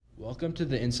Welcome to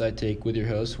the Inside Take with your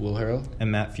host, Will Harrell.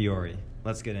 And Matt Fiore.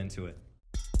 Let's get into it.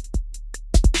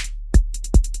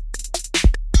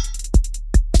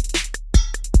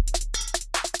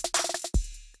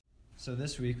 So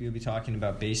this week we'll be talking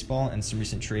about baseball and some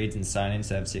recent trades and signings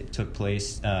that have took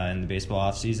place in the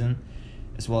baseball offseason,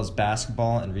 as well as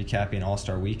basketball and recapping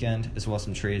All-Star Weekend, as well as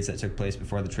some trades that took place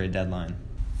before the trade deadline.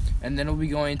 And then we'll be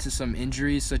going into some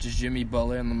injuries such as Jimmy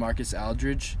Butler and LaMarcus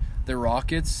Aldridge, the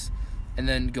Rockets, and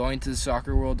then going to the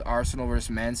soccer world, Arsenal versus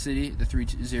Man City, the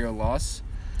 3-0 loss.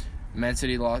 Man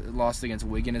City lost against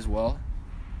Wigan as well.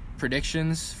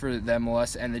 Predictions for the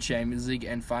MLS and the Champions League,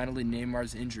 and finally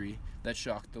Neymar's injury that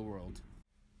shocked the world.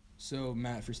 So,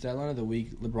 Matt, for stat line of the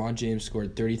week, LeBron James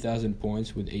scored 30,000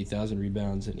 points with 8,000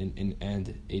 rebounds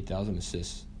and 8,000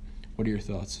 assists. What are your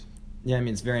thoughts? Yeah,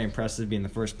 it's very impressive being the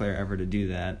first player ever to do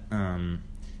that.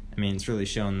 It's really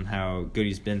shown how good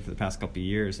he's been for the past couple of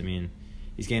years.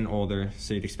 He's getting older,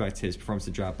 so you'd expect his performance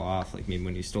to drop off, like maybe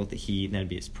when he's still at the Heat, and that'd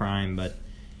be his prime, but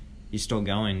he's still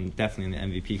going, definitely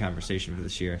in the MVP conversation for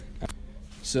this year.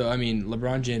 So,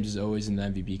 LeBron James is always in the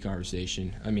MVP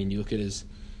conversation. You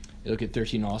look at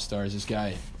 13 All-Stars, this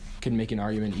guy could make an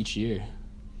argument each year.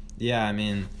 Yeah,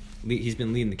 he's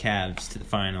been leading the Cavs to the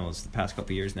finals the past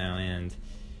couple of years now, and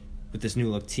with this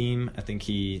new-look team, I think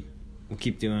he will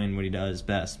keep doing what he does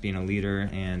best, being a leader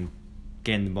and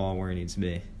getting the ball where he needs to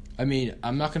be.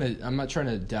 I'm not trying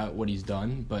to doubt what he's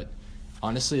done, but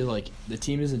honestly, the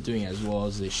team isn't doing as well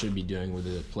as they should be doing with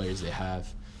the players they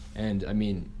have. And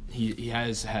he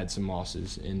has had some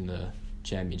losses in the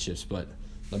championships, but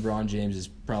LeBron James is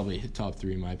probably top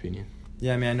 3 in my opinion.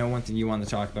 Yeah, I know one thing you want to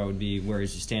talk about would be where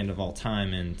is he stand of all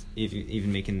time, and if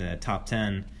even making the top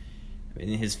 10.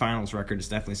 His finals record is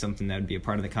definitely something that would be a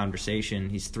part of the conversation.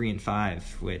 He's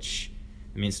 3-5, which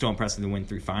it's still impressive to win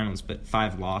 3 finals, but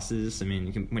 5 losses. When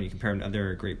you compare him to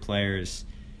other great players,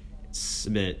 it's a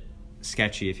bit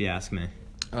sketchy if you ask me.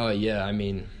 Oh yeah,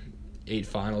 8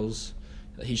 finals.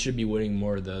 He should be winning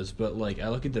more of those. But I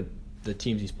look at the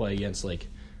teams he's played against,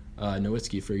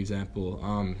 Nowitzki, for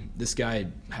example. This guy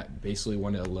basically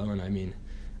won it alone.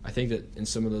 I think that in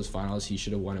some of those finals he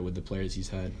should have won it with the players he's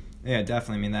had. Yeah,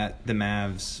 definitely. The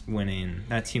Mavs winning,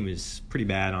 that team was pretty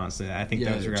bad, honestly. I think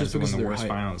those are guys who won the worst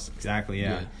finals. Exactly,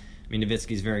 yeah.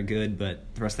 Nowitzki's very good,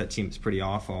 but the rest of that team is pretty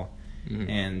awful. Mm-hmm.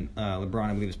 And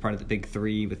LeBron, I believe, is part of the big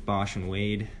 3 with Bosh and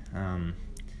Wade.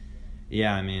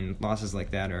 Losses like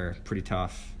that are pretty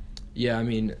tough. Yeah,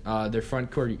 their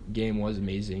front court game was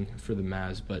amazing for the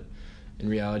Mavs, but in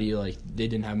reality, they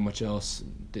didn't have much else.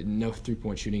 No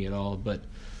three-point shooting at all, but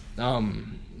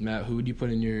Matt, who would you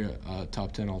put in your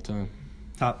top 10 all time?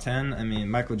 Top 10?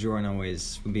 Michael Jordan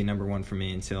always would be number 1 for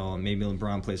me until maybe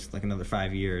LeBron plays for another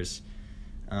 5 years.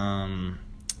 Then,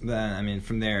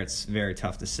 from there, it's very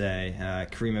tough to say.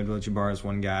 Kareem Abdul-Jabbar is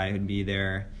one guy who'd be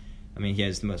there. He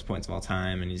has the most points of all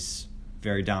time, and he's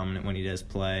very dominant when he does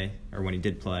play, or when he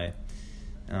did play.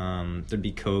 There'd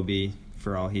be Kobe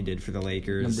for all he did for the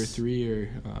Lakers. Number 3, or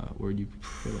where'd you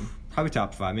put him? Probably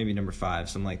top 5, maybe number 5,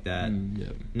 something like that.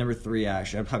 Yep. Number 3,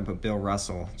 actually, I'd probably put Bill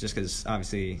Russell, just because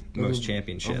obviously most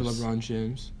championships. Over LeBron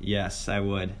James? Yes, I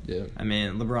would. Yeah.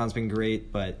 LeBron's been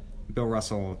great, but Bill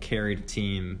Russell carried a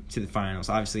team to the finals.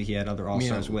 Obviously, he had other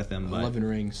All-Stars with him. But 11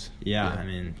 rings. Yeah,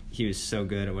 he was so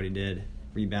good at what he did,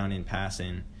 rebounding,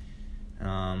 passing.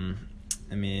 No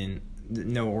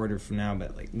order from now,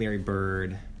 but Larry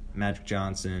Bird, Magic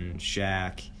Johnson,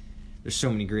 Shaq. There's so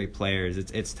many great players.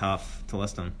 It's tough to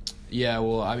list them. Yeah,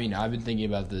 well, I've been thinking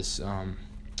about this.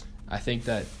 I think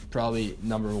that probably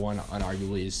number 1,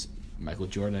 unarguably, is Michael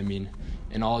Jordan.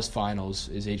 In all his finals,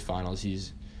 his 8 finals,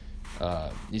 he's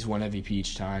won MVP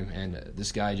each time, and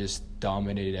this guy just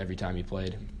dominated every time he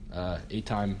played.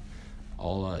 8-time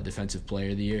All Defensive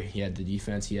Player of the Year. He had the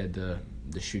defense. He had the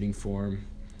shooting form.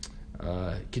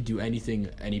 Could do anything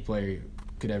any player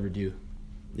could ever do.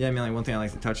 Yeah, one thing I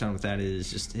like to touch on with that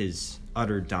is just his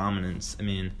utter dominance.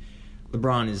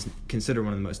 LeBron is considered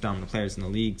one of the most dominant players in the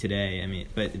league today.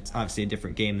 But it's obviously a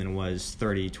different game than it was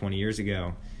 30, 20 years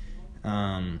ago.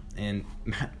 And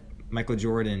Michael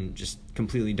Jordan just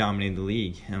completely dominated the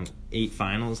league. 8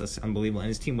 finals, that's unbelievable. And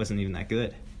his team wasn't even that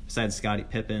good, besides Scottie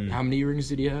Pippen. How many rings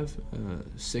did he have?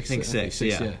 6? I think 6,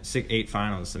 yeah. 8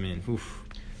 finals.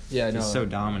 Yeah, no. He's so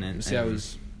dominant. This guy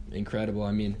was incredible.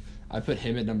 I put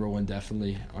him at number 1,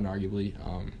 definitely, unarguably.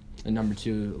 And number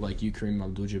 2, like you, Kareem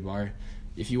Abdul-Jabbar.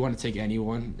 If you want to take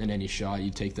anyone and any shot,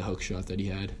 you take the hook shot that he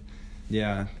had.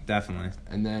 Yeah, definitely.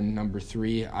 And then number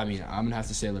 3, I'm going to have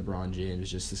to say LeBron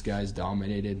James. Just this guy's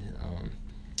dominated.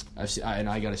 And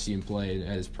I got to see him play at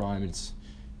his prime. It's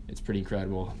pretty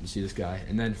incredible to see this guy.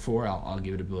 And then 4, I'll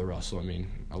give it to Bill Russell.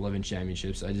 11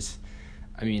 championships.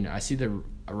 I mean, I see the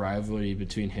rivalry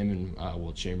between him and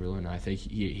Wilt Chamberlain. I think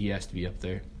he has to be up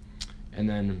there. And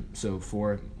then, so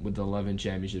 4 with the 11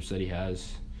 championships that he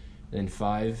has. Then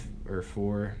 5 or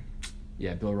 4,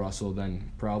 Bill Russell.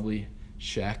 Then probably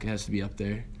Shaq has to be up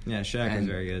there. Yeah, Shaq is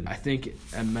very good. I think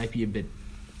it might be a bit.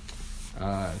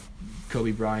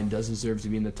 Kobe Bryant does deserve to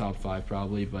be in the top 5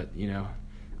 probably, but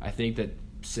I think that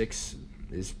 6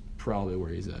 is probably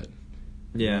where he's at.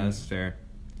 Yeah, that's fair.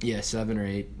 Yeah, 7 or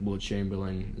 8, Wilt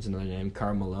Chamberlain is another name.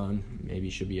 Karl Malone maybe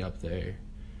should be up there,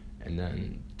 and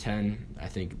then 10, I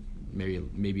think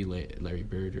maybe Larry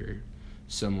Bird or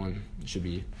someone should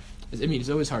be. I mean, it's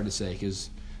always hard to say because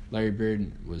Larry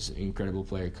Bird was an incredible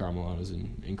player. Karl Malone was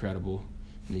incredible,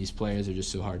 and these players are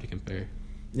just so hard to compare.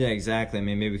 Yeah, exactly. I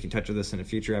mean, maybe we can touch on this in a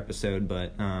future episode,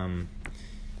 but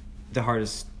the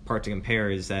hardest part to compare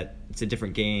is that it's a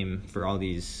different game for all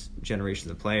these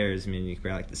generations of players. I mean, you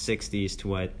compare like the 60s to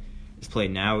what is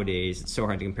played nowadays. It's so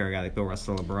hard to compare a guy like Bill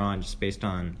Russell or LeBron just based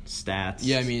on stats.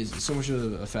 Yeah, I mean, it's so much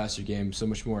of a faster game, so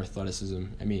much more athleticism.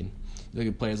 I mean, look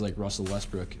at players like Russell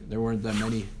Westbrook. There weren't that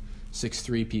many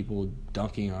 6'3" people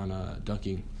dunking on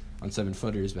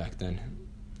 7-footers back then.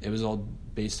 It was all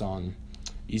based on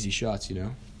easy shots,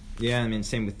 Yeah, I mean,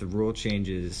 same with the rule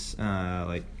changes.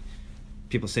 Like,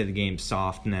 people say the game's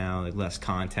soft now, like less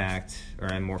contact,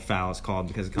 or more fouls called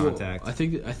because of contact. Well, I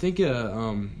think it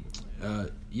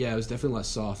was definitely less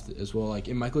soft as well. Like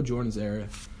in Michael Jordan's era,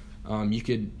 you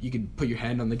could put your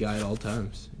hand on the guy at all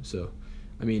times. So,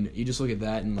 I mean, you just look at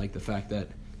that and like the fact that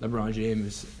LeBron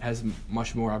James has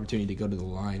much more opportunity to go to the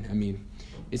line. I mean,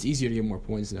 it's easier to get more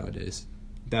points nowadays.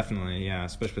 Definitely, yeah,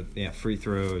 especially with free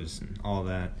throws and all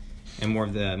that, and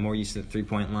more use of the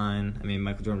 3-point line. I mean,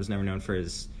 Michael Jordan was never known for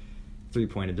his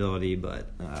 3-point ability,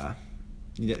 but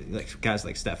like guys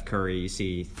like Steph Curry, you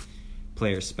see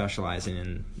players specializing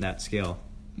in that skill.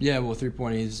 Yeah, well,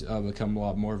 3-point has become a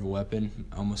lot more of a weapon.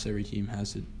 Almost every team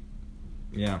has it.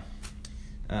 Yeah.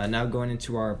 Now going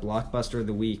into our blockbuster of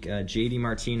the week, JD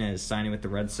Martinez signing with the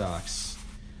Red Sox.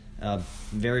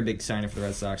 Very big signing for the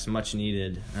Red Sox, much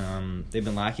needed. They've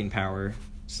been lacking power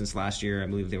since last year. I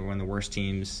believe they were one of the worst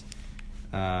teams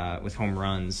with home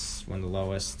runs, one of the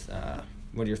lowest.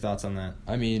 What are your thoughts on that?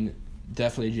 I mean,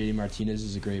 definitely JD Martinez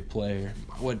is a great player.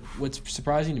 What's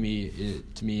surprising to me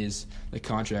is the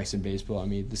contracts in baseball. I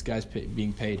mean, this guy's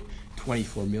being paid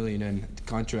 $24 million, and the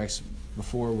contracts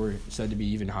before were said to be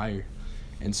even higher.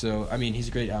 And so, I mean, he's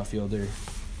a great outfielder.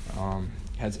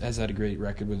 Has had a great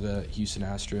record with the Houston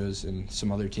Astros and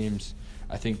some other teams.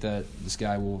 I think that this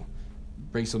guy will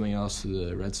bring something else to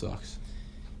the Red Sox.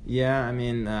 Yeah, I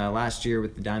mean, last year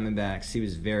with the Diamondbacks, he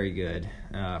was very good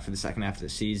for the second half of the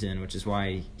season, which is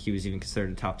why he was even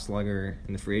considered a top slugger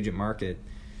in the free agent market.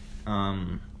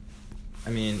 I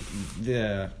mean,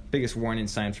 the biggest warning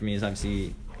sign for me is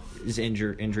obviously he's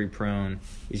injury prone.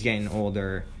 He's getting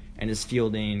older, and his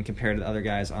fielding compared to the other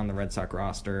guys on the Red Sox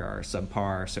roster are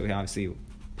subpar. So he obviously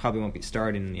probably won't be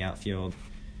starting in the outfield.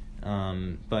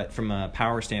 But from a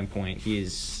power standpoint, he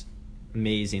is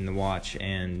amazing to watch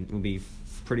and will be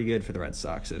pretty good for the Red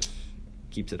Sox if he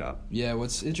keeps it up. Yeah,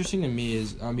 what's interesting to me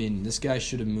is, I mean, this guy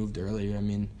should have moved earlier. I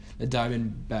mean, the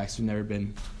Diamondbacks have never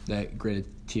been that great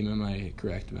a team. Am I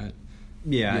correct, Matt?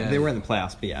 Yeah, they were in the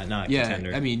playoffs, but not a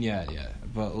contender. I mean, yeah.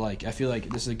 But, like, I feel like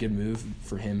this is a good move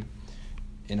for him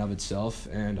in of itself,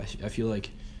 and I feel like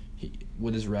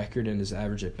with his record and his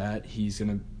average at bat, he's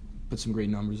going to put some great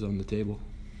numbers on the table.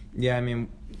 Yeah, I mean,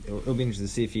 it'll be interesting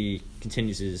to see if he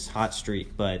continues his hot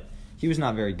streak, but he was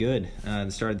not very good. At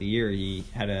the start of the year, he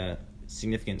had a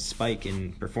significant spike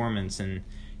in performance, and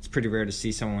it's pretty rare to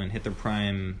see someone hit their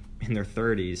prime in their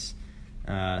 30s.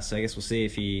 So I guess we'll see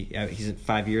if he's at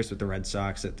 5 years with the Red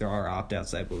Sox. That there are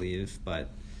opt-outs, I believe,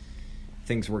 but if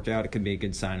things work out, it could be a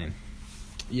good signing.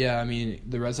 Yeah, I mean,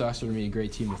 the Red Sox are going to be a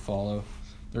great team to follow.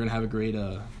 They're going to have a great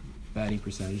batting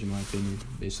percentage, in my opinion,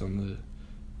 based on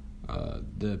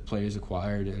the players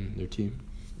acquired and their team.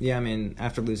 Yeah, I mean,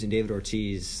 after losing David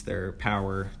Ortiz, their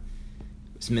power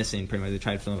was missing pretty much. They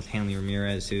tried to fill it with Hanley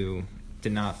Ramirez, who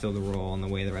did not fill the role in the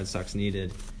way the Red Sox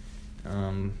needed.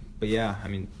 But yeah, I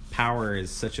mean, power is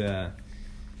such a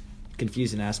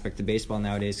confusing aspect of baseball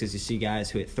nowadays because you see guys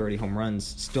who hit 30 home runs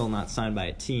still not signed by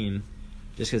a team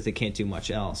just because they can't do much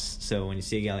else. So when you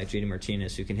see a guy like JD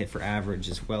Martinez who can hit for average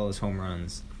as well as home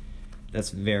runs,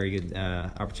 that's a very good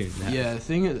opportunity to have. Yeah, the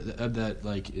thing that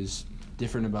like is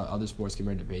different about other sports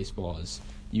compared to baseball is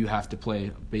you have to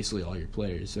play basically all your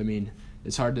players. I mean,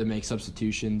 it's hard to make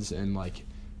substitutions, and like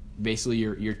basically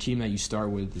your team that you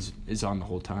start with is on the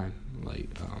whole time. Like,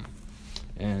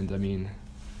 and I mean,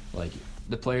 like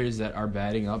the players that are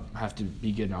batting up have to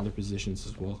be good in other positions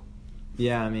as well.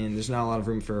 Yeah, I mean, there's not a lot of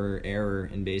room for error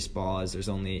in baseball as there's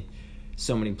only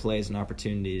so many plays and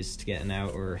opportunities to get an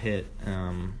out or a hit.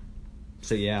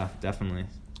 So yeah, definitely.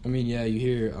 I mean, yeah, you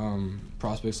hear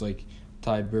prospects like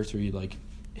Ty Bertry like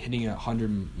hitting a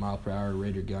 100-mile-per-hour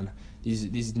Raider gun.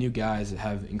 These new guys that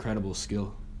have incredible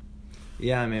skill.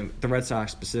 Yeah, I mean, the Red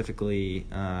Sox specifically,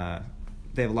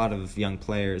 they have a lot of young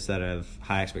players that have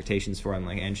high expectations for them,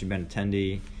 like Andrew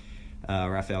Benintendi,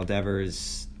 Rafael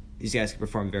Devers. These guys can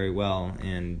perform very well,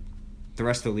 and the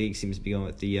rest of the league seems to be going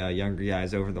with the younger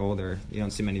guys over the older. You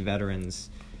don't see many veterans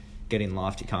getting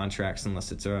lofty contracts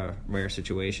unless it's a rare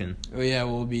situation. Oh yeah,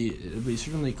 well, it'll be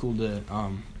certainly cool to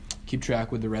keep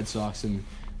track with the Red Sox and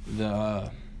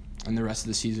the rest of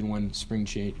the season when spring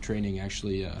training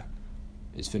actually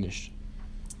is finished.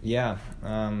 Yeah,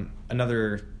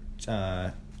 another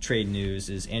trade news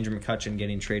is Andrew McCutchen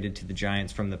getting traded to the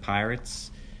Giants from the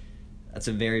Pirates. That's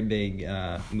a very big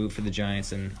move for the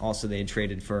Giants, and also they had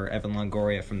traded for Evan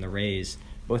Longoria from the Rays.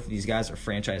 Both of these guys are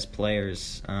franchise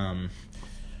players,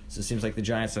 so it seems like the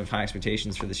Giants have high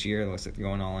expectations for this year. It looks like they're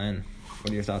going all in.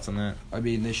 What are your thoughts on that? I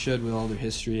mean, they should with all their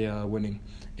history winning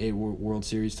 8 World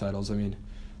Series titles. I mean,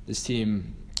 this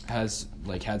team has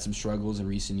had some struggles in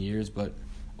recent years, but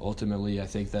ultimately I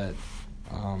think that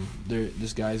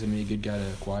this guy's going to be a good guy to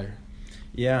acquire.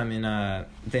 Yeah, I mean,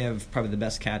 they have probably the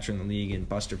best catcher in the league in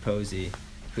Buster Posey,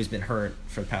 who's been hurt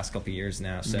for the past couple of years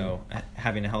now. So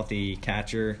having a healthy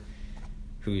catcher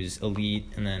who's elite,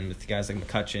 and then with guys like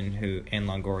McCutchen and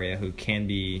Longoria, who can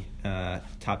be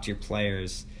top-tier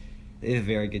players, they have a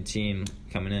very good team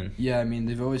coming in. Yeah, I mean,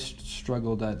 they've always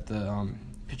struggled at the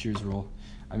pitcher's role.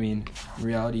 I mean, in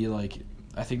reality,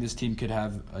 I think this team could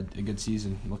have a good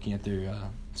season looking at their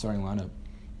starting lineup.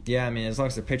 Yeah, I mean, as long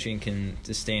as their pitching can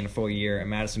sustain a full year, and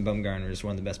Madison Bumgarner is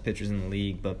one of the best pitchers in the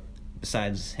league, but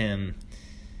besides him,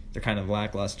 they're kind of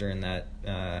lackluster in that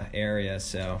area.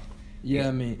 So yeah,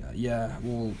 I mean, yeah.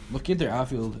 Well, looking at their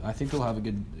outfield, I think they'll have a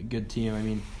good team. I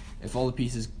mean, if all the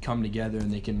pieces come together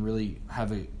and they can really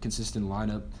have a consistent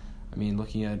lineup. I mean,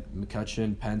 looking at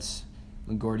McCutchen, Pence,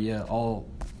 Longoria, all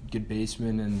good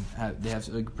basemen, and they have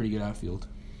a pretty good outfield.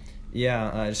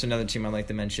 Yeah, just another team I'd like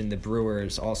to mention, the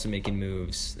Brewers, also making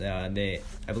moves. They,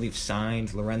 I believe,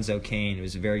 signed Lorenzo Cain,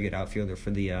 who's a very good outfielder for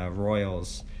the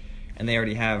Royals. And they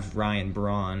already have Ryan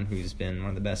Braun, who's been one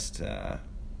of the best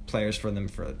players for them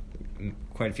for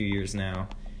quite a few years now.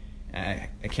 I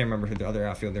can't remember who the other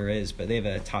outfielder is, but they have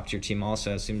a top-tier team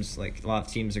also. It seems like a lot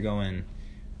of teams are going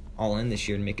all in this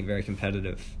year to make it very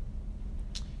competitive.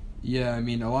 Yeah, I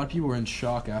mean, a lot of people were in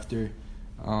shock after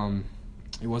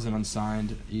it wasn't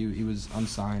unsigned. He was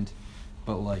unsigned,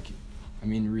 but I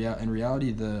mean, in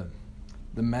reality, the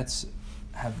Mets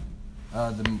have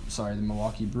the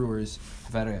Milwaukee Brewers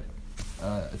have had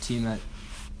a team that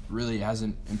really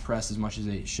hasn't impressed as much as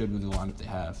they should with the lineup they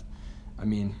have. I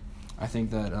mean, I think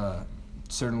that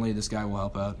certainly this guy will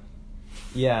help out.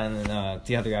 Yeah, and then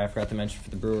the other guy I forgot to mention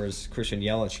for the Brewers, Christian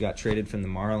Yelich, got traded from the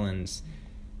Marlins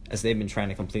as they've been trying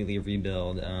to completely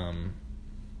rebuild.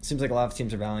 It seems like a lot of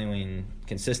teams are valuing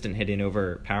consistent hitting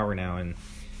over power now, and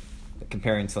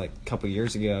comparing to a couple of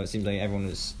years ago, it seems like everyone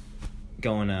was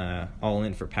going all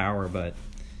in for power, but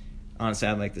honestly,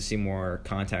 I'd like to see more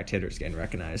contact hitters getting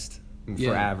recognized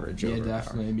for average. Yeah, over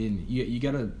definitely. Power. I mean, you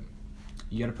gotta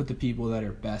put the people that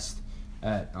are best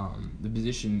at the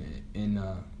position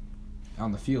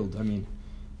on the field. I mean,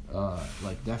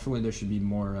 definitely there should be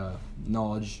more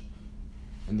knowledge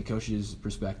and the coach's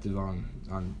perspective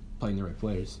on playing the right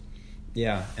players.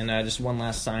 Yeah, and just one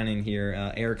last signing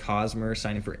here. Eric Hosmer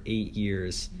signing for 8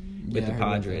 years with the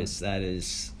Padres. That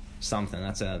is something.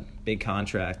 That's a big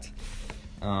contract.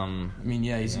 I mean,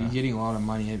 yeah, he's getting a lot of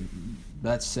money.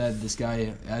 That said, this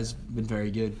guy has been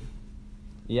very good.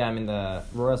 Yeah, I mean, the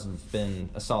Royals have been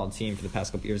a solid team for the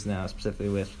past couple years now, specifically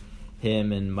with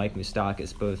him and Mike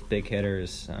Moustakas, both big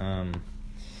hitters.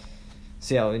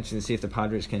 So, yeah, interesting to see if the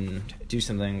Padres can do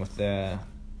something with their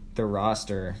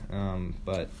roster.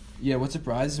 But yeah, what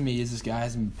surprises me is this guy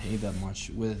hasn't been paid that much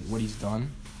with what he's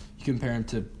done. You compare him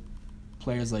to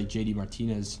players like J.D.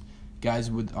 Martinez, guys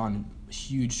on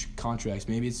huge contracts.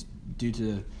 Maybe it's due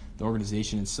to the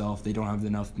organization itself. They don't have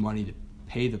enough money to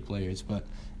pay the players, but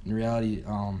in reality,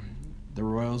 the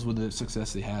Royals, with the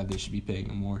success they have, they should be paying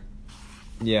them more.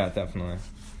 Yeah, definitely.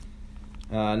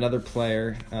 Another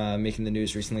player making the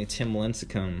news recently, Tim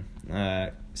Lincecum,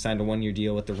 signed a 1-year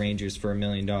deal with the Rangers for $1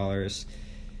 million.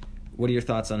 What are your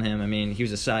thoughts on him? I mean, he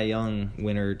was a Cy Young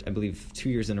winner, I believe, 2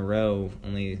 years in a row,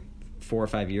 only 4 or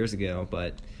 5 years ago,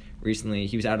 but recently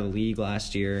he was out of the league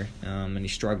last year, and he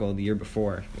struggled the year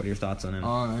before. What are your thoughts on him?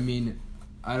 I mean,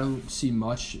 I don't see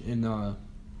much in I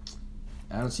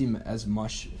don't see as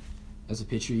much as a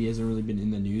pitcher. He hasn't really been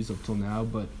in the news up till now,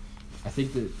 but I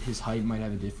think that his height might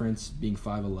have a difference, being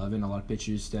 5'11". A lot of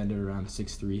pitchers stand at around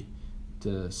 6'3" to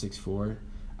 6'4".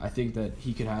 I think that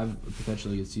he could have a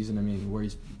potentially good season. I mean, where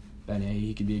he's been,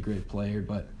 he could be a great player,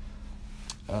 but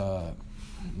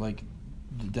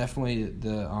definitely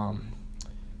the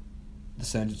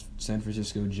San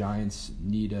Francisco Giants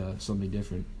need something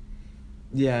different.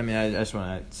 Yeah, I mean, I just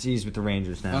want to see he's with the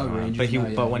Rangers now. Oh,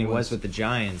 Rangers but when he he was with the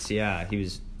Giants, he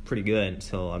was pretty good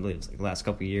until I believe it's like the last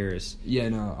couple of years. Yeah,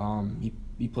 no,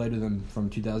 he played with them from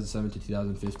 2007 to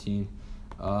 2015.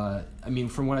 I mean,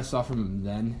 from what I saw from him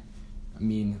then, I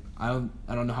mean, I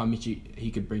don't know how much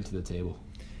he could bring to the table.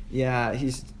 Yeah,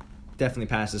 he's definitely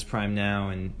past his prime now,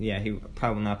 and yeah, he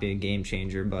probably will not be a game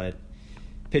changer, but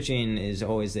pitching is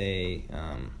always a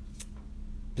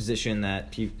position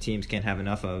that teams can't have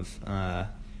enough of.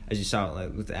 As you saw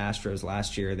with the Astros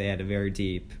last year, they had a very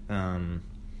deep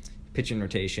pitching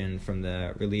rotation from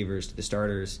the relievers to the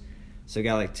starters. So a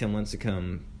guy like Tim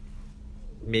Lincecum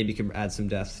maybe could add some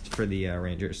depth for the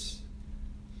Rangers.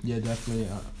 Yeah, definitely.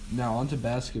 Now on to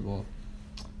basketball.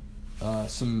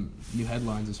 Some new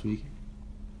headlines this week.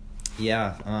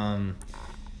 Yeah.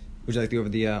 Would you like to go over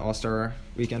the All-Star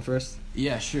weekend first?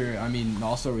 Yeah, sure. I mean, the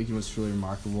All-Star weekend was really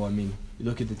remarkable. I mean, you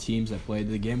look at the teams that played.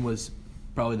 The game was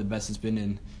probably the best it's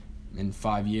been in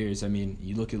 5 years. I mean,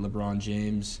 you look at LeBron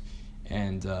James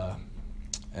and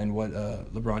what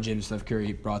LeBron James and Steph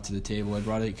Curry brought to the table. It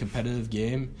brought a competitive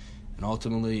game, and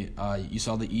ultimately you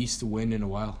saw the East win in a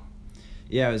while.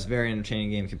 Yeah, it was a very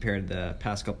entertaining game compared to the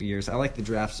past couple of years. I like the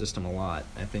draft system a lot.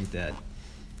 I think that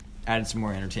added some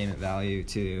more entertainment value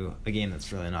to a game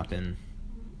that's really not been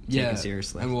taken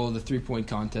seriously. And the 3-point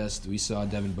contest, we saw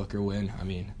Devin Booker win. I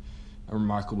mean, a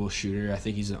remarkable shooter. I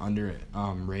think he's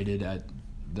underrated at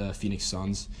the Phoenix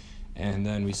Suns. And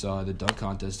then we saw the dunk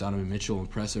contest, Donovan Mitchell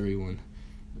impress everyone.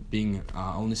 Being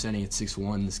only standing at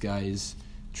 6'1", this guy is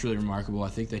truly remarkable. I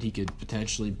think that he could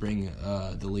potentially bring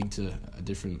the league to a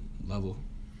different level.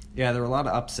 Yeah, there were a lot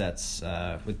of upsets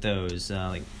with those,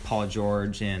 like Paul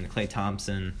George and Klay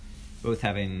Thompson, both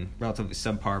having relatively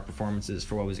subpar performances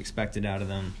for what was expected out of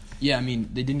them. Yeah, I mean,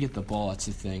 they didn't get the ball. That's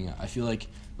the thing. I feel like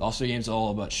the All-Star Game's all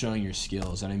about showing your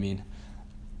skills. And I mean,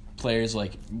 players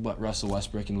like Russell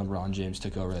Westbrook and LeBron James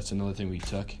took over. That's another thing we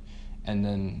took. And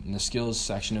then in the skills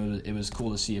section, it was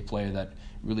cool to see a player that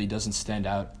really doesn't stand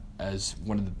out as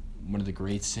one of the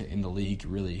greats in the league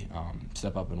really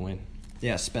step up and win.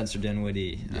 Yeah, Spencer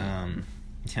Dinwiddie.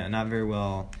 Yeah. Not very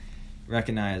well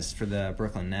recognized for the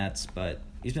Brooklyn Nets, but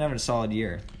he's been having a solid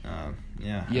year.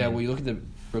 Well, you look at the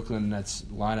Brooklyn Nets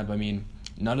lineup. I mean,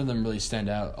 none of them really stand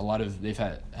out. They've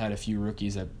had a few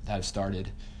rookies that have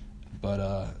started,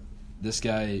 but this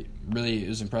guy really, it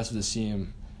was impressive to see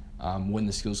him win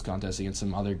the skills contest against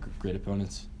some other great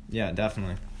opponents. Yeah,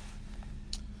 definitely.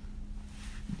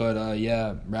 But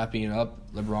wrapping it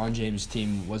up, LeBron James'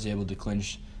 team was able to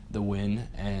clinch the win,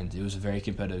 and it was a very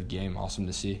competitive game. Awesome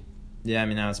to see. Yeah, I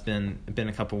mean, now it's been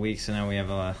a couple weeks, and now we have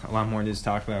a lot more news to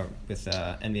talk about with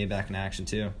NBA back in action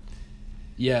too.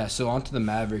 Yeah, so on to the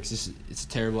Mavericks. It's a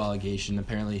terrible allegation.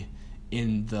 Apparently,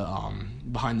 in the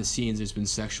behind the scenes, there's been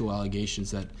sexual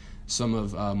allegations that some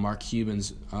of Mark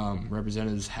Cuban's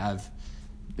representatives have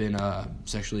been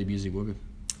sexually abusing women.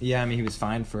 Yeah, I mean,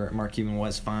 Mark Cuban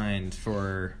was fined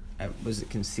for, was it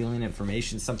concealing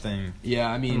information, something? Yeah,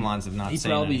 I mean, along the lines of not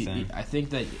saying anything. I think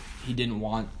that he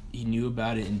knew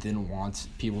about it and didn't want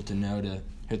people to know to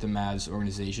hurt the Mavs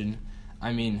organization.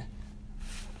 I mean,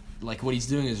 like, what he's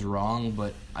doing is wrong,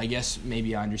 but I guess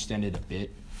maybe I understand it a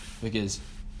bit because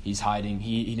he's hiding.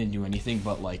 He didn't do anything,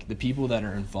 but, like, the people that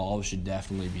are involved should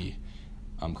definitely be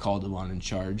called upon and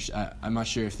charged. I'm not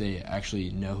sure if they actually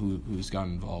know who's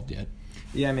gotten involved yet.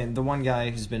 Yeah, I mean, the one guy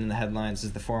who's been in the headlines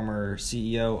is the former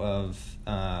CEO of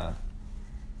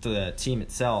the team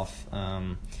itself,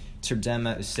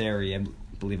 Terdema Useri. I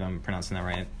believe I'm pronouncing that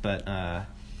right. But, I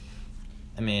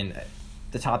mean,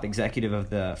 the top executive of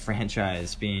the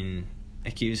franchise being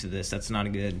accused of this, that's not a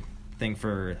good thing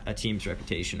for a team's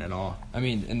reputation at all. I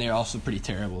mean, and they're also pretty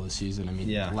terrible this season. I mean,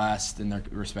 yeah. Last in their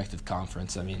respective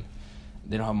conference. I mean,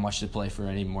 they don't have much to play for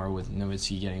anymore with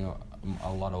Nowitzki getting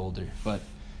a lot older. But,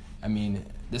 I mean,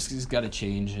 this has got to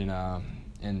change in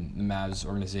the Mavs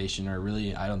organization, or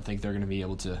really I don't think they're going to be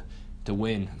able to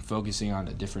win focusing on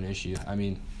a different issue. I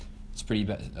mean, it's pretty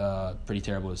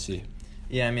terrible to see.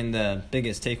 Yeah, I mean, the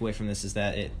biggest takeaway from this is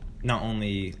that it not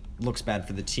only looks bad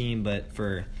for the team, but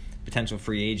for potential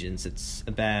free agents. It's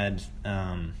a bad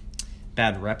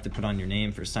rep to put on your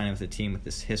name for signing with a team with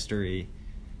this history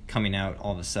coming out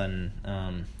all of a sudden.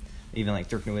 Even like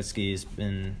Dirk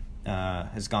Nowitzki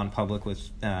has gone public with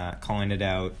calling it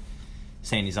out,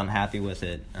 saying he's unhappy with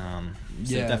it.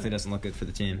 So it definitely doesn't look good for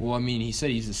the team. Well, I mean, he said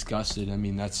he's disgusted. I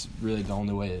mean, that's really the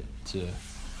only way to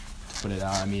put it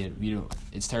out. I mean,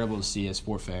 it's terrible to see as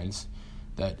sport fans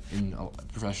that in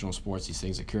professional sports these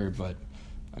things occur. But,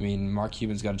 I mean, Mark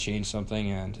Cuban's got to change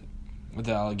something, and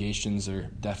the allegations are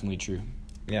definitely true.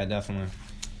 Yeah, definitely.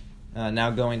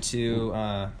 Now going to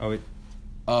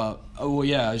well,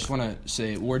 yeah, I just want to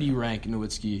say, where do you rank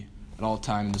Nowitzki at all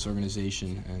time in this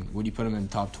organization, and would you put him in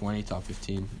top 20, top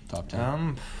 15, top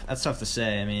 10? That's tough to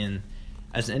say. I mean,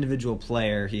 as an individual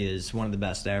player, he is one of the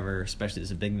best ever, especially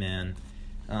as a big man.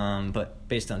 But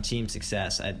based on team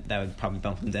success, that would probably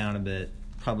bump him down a bit.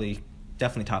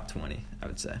 Definitely top 20, I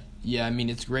would say. Yeah, I mean,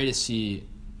 it's great to see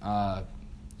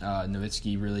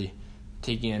Nowitzki really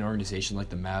taking an organization like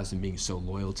the Mavs and being so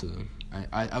loyal to them.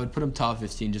 I would put him top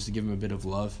 15 just to give him a bit of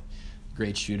love.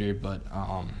 Great shooter, but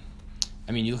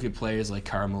I mean, you look at players like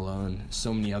Karl Malone,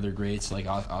 so many other greats like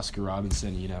Oscar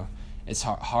Robinson. You know, it's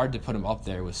hard to put him up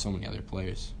there with so many other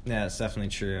players. Yeah, it's definitely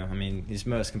true. I mean, he's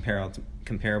most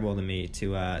comparable to me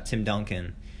to Tim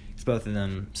Duncan. It's both of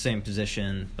them same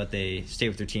position, but they stay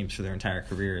with their teams for their entire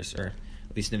careers, or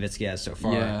at least Nowitzki has so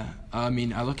far. Yeah, I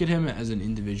mean, I look at him as an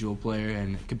individual player,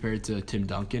 and compared to Tim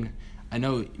Duncan, I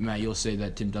know, Matt, you'll say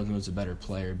that Tim Duncan was a better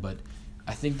player, but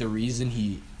I think the reason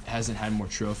he hasn't had more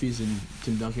trophies than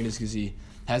Tim Duncan is because he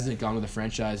hasn't gone with a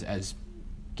franchise as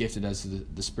gifted as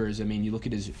the Spurs. I mean, you look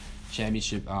at his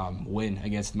championship win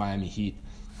against Miami Heat.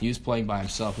 He was playing by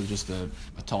himself with just a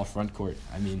tall front court.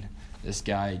 I mean, this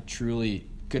guy truly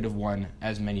could have won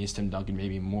as many as Tim Duncan,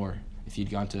 maybe more, if he'd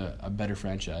gone to a better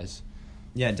franchise.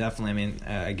 Yeah, definitely. I mean,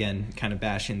 again, kind of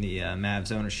bashing the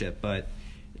Mavs ownership, but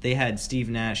they had Steve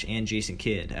Nash and Jason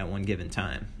Kidd at one given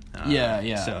time.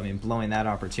 Yeah. So, I mean, blowing that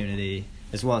opportunity,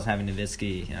 as well as having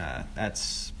Nowitzki,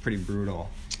 that's pretty brutal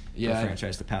for a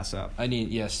franchise to pass up. I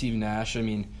mean, yeah, Steve Nash, I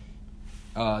mean,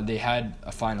 they had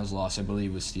a finals loss, I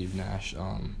believe, with Steve Nash.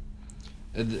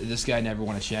 This guy never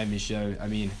won a championship. I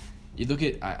mean, you look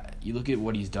at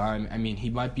what he's done. I mean, he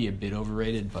might be a bit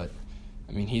overrated, but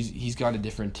I mean, he's gone to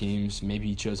different teams. Maybe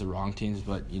he chose the wrong teams,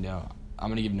 but you know, I'm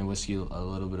gonna give Nowitzki a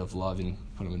little bit of love and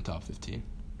put him in top 15.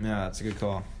 Yeah, that's a good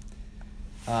call.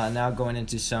 Now going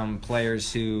into some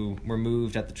players who were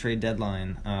moved at the trade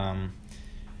deadline,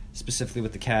 specifically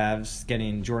with the Cavs,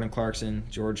 getting Jordan Clarkson,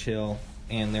 George Hill,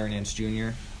 and Larry Nance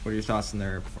Jr. What are your thoughts on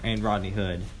their, and Rodney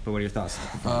Hood? But what are your thoughts on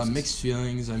their performances? Mixed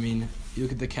feelings. I mean, you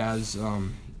look at the Cavs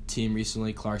team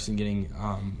recently. Clarkson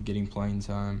getting playing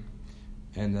time,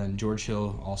 and then George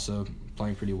Hill also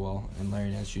playing pretty well, and Larry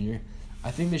Nance Jr.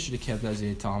 I think they should have kept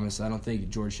Isaiah Thomas. I don't think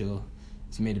George Hill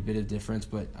has made a bit of difference,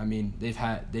 but I mean,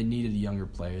 they needed younger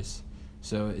players,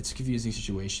 so it's a confusing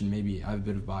situation. Maybe I have a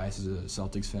bit of bias as a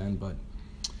Celtics fan, but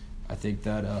I think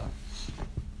that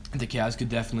the Cavs could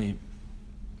definitely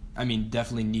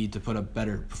need to put up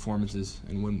better performances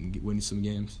and win some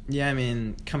games. Yeah, I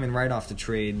mean, coming right off the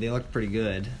trade, they looked pretty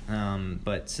good,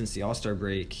 but since the All-Star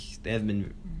break, they haven't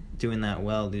been doing that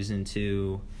well, losing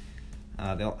to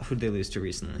who'd they lose to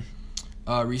recently?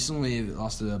 Recently, they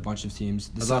lost to a bunch of teams.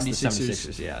 The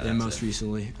 76ers, yeah. And most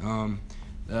recently.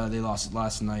 They lost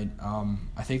last night.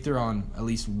 I think they're on at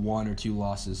least one or two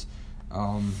losses.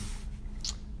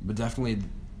 But definitely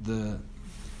the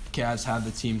Cavs have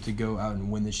the team to go out and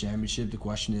win the championship. The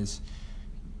question is,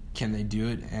 can they do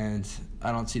it? And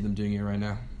I don't see them doing it right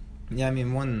now. Yeah, I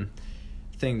mean, one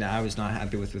thing that I was not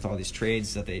happy with all these trades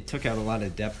is that they took out a lot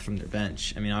of depth from their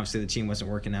bench. I mean, obviously the team wasn't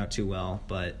working out too well,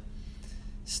 but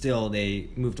still they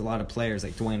moved a lot of players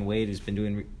like Dwayne Wade, who's been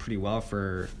doing pretty well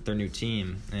for their new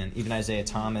team, and even Isaiah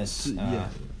Thomas,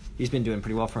 he's been doing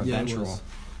pretty well from a bench role.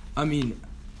 I mean,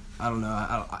 I don't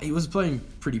know. He was playing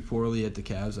pretty poorly at the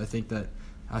Cavs. I think that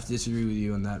I have to disagree with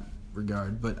you in that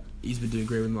regard, but he's been doing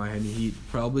great with Miami Heat.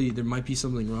 Probably there might be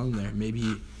something wrong there.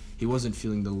 Maybe he wasn't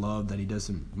feeling the love that he does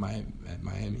at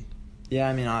Miami. Yeah,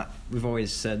 I mean, we've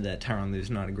always said that Tyronn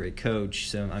Lue's not a great coach,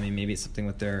 so I mean, maybe it's something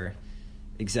with their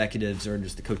executives or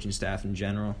just the coaching staff in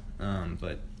general,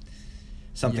 but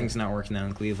something's not working out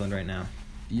in Cleveland right now.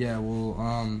 Yeah,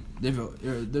 well, they're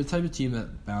the type of team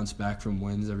that bounce back from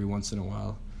wins every once in a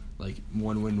while, like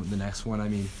one win with the next one. I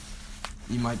mean,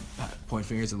 you might point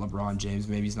fingers at LeBron James.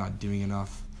 Maybe he's not doing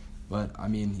enough. But, I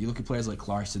mean, you look at players like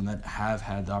Clarkson that have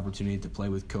had the opportunity to play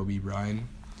with Kobe Bryant,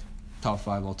 top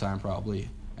 5 all-time probably,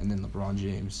 and then LeBron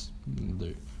James,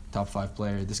 the top 5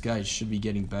 player. This guy should be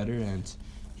getting better, and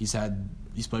he's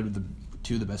played with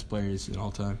two of the best players in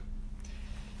all time.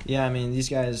 Yeah, I mean, these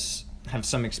guys have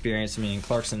some experience. I mean,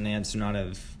 Clarkson and Nance do not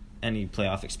have any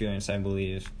playoff experience, I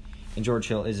believe. And George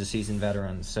Hill is a seasoned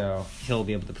veteran, so he'll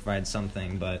be able to provide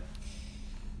something. But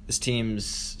this team's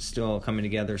still coming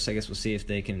together, so I guess we'll see if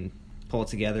they can pull it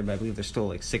together, but I believe they're still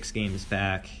like 6 games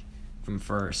back from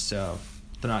first, so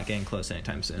they're not getting close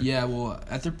anytime soon. Yeah, well,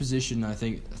 at their position, I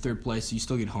think third place, you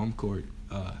still get home court.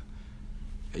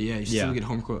 Still get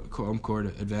home court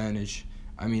advantage.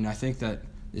 I mean, I think that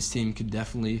this team could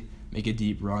definitely make a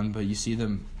deep run, but you see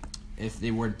them, if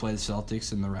they were to play the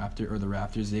Celtics and the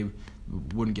Raptors, they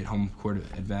wouldn't get home court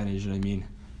advantage. I mean,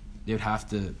 they would have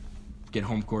to get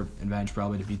home court advantage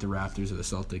probably to beat the Raptors or the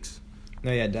Celtics.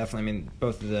 No, yeah, definitely. I mean,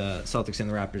 both the Celtics and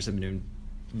the Raptors have been doing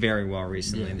very well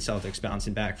recently. Yeah. The Celtics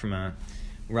bouncing back from a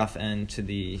rough end to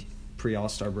the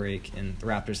pre-All-Star break, and the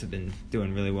Raptors have been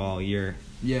doing really well all year.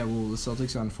 Yeah, well, the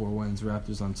Celtics on 4 wins,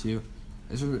 Raptors on 2.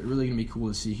 It's really gonna be cool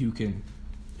to see who can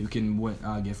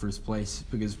get first place,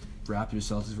 because Raptors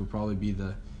Celtics will probably be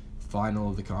the final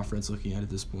of the conference looking at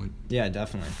this point. Yeah,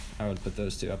 definitely. I would put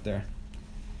those 2 up there.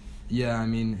 Yeah, I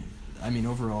mean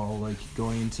overall, like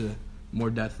going into more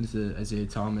depth into Isaiah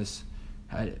Thomas,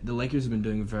 the Lakers have been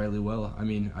doing fairly well. I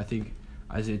mean, I think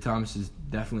Isaiah Thomas is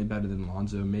definitely better than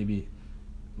Lonzo. Maybe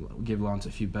give Lonzo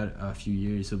a few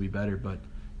years, he'll be better. But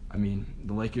I mean,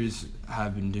 the Lakers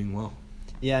have been doing well.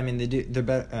 Yeah, I mean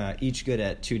they're each good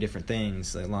at 2 different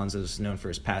things. Like Lonzo's known for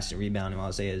his passing, rebounding, while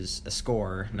Isaiah's a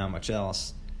scorer, not much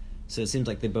else. So it seems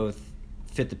like they both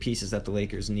fit the pieces that the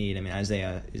Lakers need. I mean,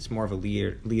 Isaiah is more of a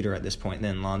leader at this point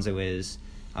than Lonzo is.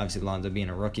 Obviously, Lonzo being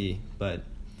a rookie, but it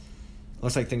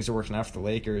looks like things are working out for the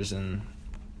Lakers, and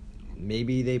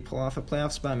maybe they pull off a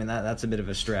playoff spot. I mean, that's a bit of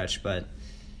a stretch, but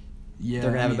Yeah,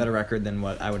 they're going to have a better record than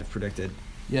what I would have predicted.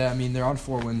 Yeah, I mean, they're on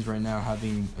 4 wins right now,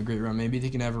 having a great run. Maybe they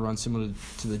can have a run similar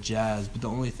to the Jazz, but the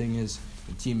only thing is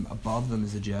the team above them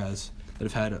is the Jazz that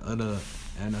have had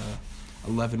an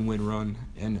 11-win run,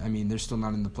 and I mean, they're still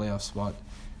not in the playoff spot.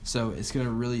 So they're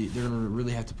gonna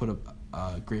really have to put up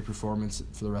a great performance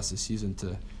for the rest of the season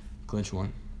to clinch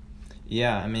one.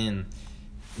 Yeah, I mean,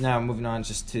 now moving on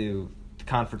just to the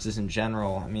conferences in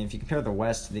general. I mean, if you compare the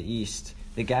West to the East,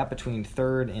 the gap between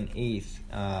 3rd and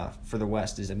 8th for the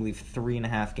West is, I believe,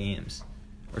 3.5 games,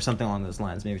 or something along those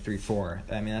lines, maybe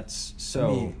 3-4. I mean, that's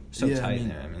so tight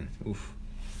there. I mean, oof.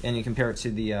 And you compare it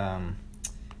to the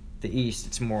East,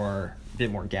 it's a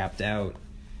bit more gapped out.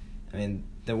 I mean,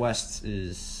 the West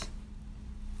is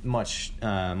much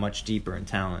deeper in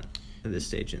talent at this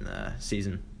stage in the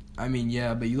season. I mean,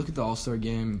 yeah, but you look at the All-Star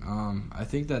game, I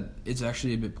think that it's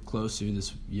actually a bit closer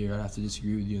this year. I'd have to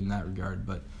disagree with you in that regard,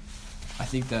 but I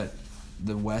think that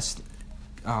the West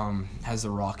has the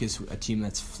Rockets, a team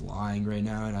that's flying right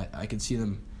now, and I can see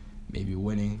them maybe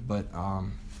winning, but I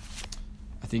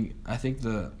think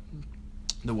the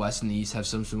West and the East have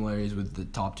some similarities with the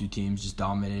top 2 teams just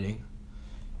dominating,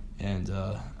 and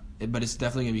but it's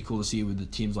definitely gonna be cool to see with the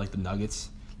teams like the Nuggets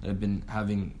that have been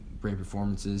having great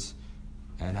performances,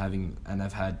 and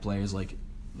have had players like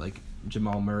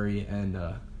Jamal Murray and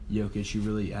Jokic who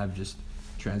really have just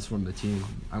transformed the team.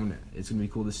 It's gonna be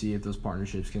cool to see if those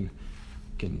partnerships can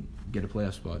get a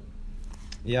playoff spot.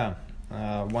 Yeah,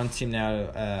 one team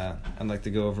now I'd like to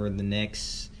go over, the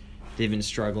Knicks. They've been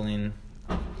struggling.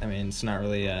 I mean, it's not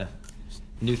really a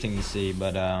new thing to see,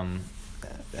 but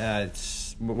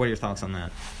what are your thoughts on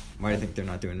that? Why do you think they're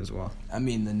not doing as well? I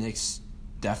mean, the Knicks,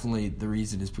 definitely the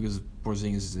reason is because of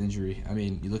Porzingis' injury. I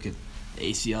mean, you look at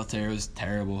the ACL tear, it was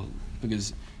terrible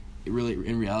because in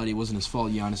reality, it wasn't his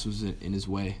fault. Giannis was in his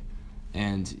way.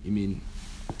 And, I mean,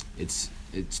 it's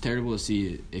terrible to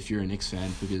see if you're a Knicks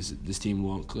fan, because this team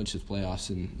won't clinch the playoffs,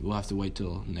 and we'll have to wait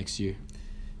till next year.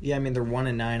 Yeah, I mean, they're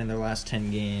 1-9 in their last 10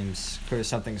 games. Clearly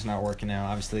something's not working out.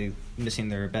 Obviously, missing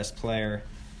their best player.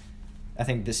 I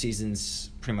think this season's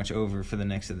pretty much over for the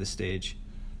Knicks at this stage.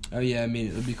 Oh, yeah, I mean,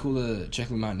 it would be cool to check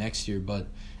them out next year, but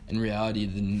in reality,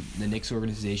 the Knicks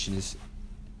organization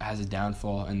has a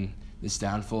downfall, and this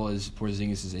downfall is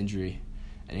Porzingis' injury.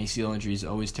 An ACL injury is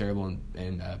always terrible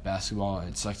in basketball, and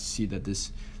it sucks to see that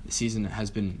this season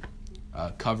has been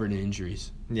covered in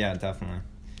injuries. Yeah, definitely.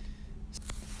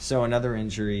 So another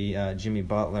injury, Jimmy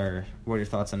Butler. What are your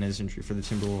thoughts on his injury for the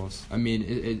Timberwolves? I mean,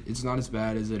 it's not as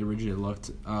bad as it originally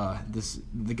looked.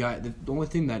 The only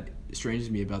thing that estranges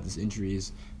me about this injury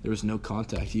is there was no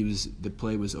contact. The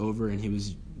play was over, and he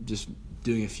was just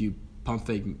doing a few pump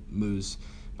fake moves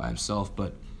by himself.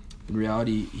 But in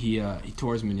reality, he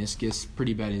tore his meniscus,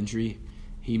 pretty bad injury.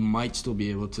 He might still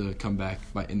be able to come back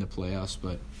in the playoffs,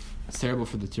 but it's terrible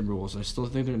for the Timberwolves. I still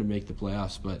think they're going to make the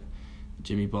playoffs, but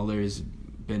Jimmy Butler has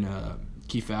been a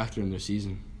key factor in their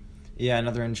season. Yeah,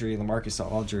 another injury, LaMarcus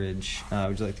Aldridge.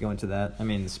 Would you like to go into that? I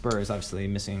mean, the Spurs obviously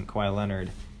missing Kawhi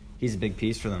Leonard. He's a big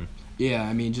piece for them. Yeah,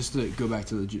 I mean, just to go back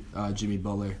to the Jimmy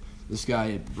Butler, this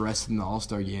guy rested in the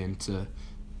All-Star game to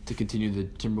continue the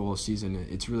Timberwolves season.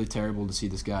 It's really terrible to see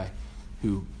this guy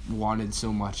who wanted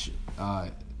so much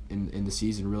in the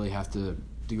season really have to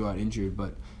go out injured.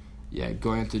 But yeah,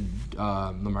 going into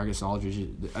LaMarcus Aldridge,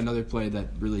 another play that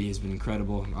really has been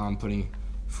incredible, putting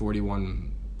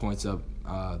 41 points up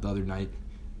the other night.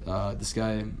 This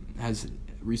guy has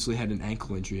recently had an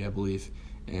ankle injury, I believe,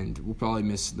 and will probably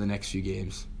miss the next few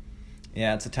games.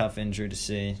 Yeah, it's a tough injury to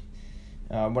see.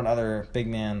 One other big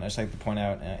man I just like to point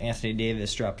out, Anthony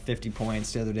Davis dropped 50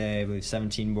 points the other day, I believe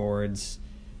 17 boards.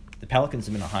 The Pelicans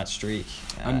have been on a hot streak.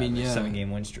 I mean, yeah. 7-game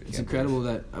win streak. It's incredible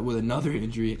that with another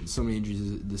injury, so many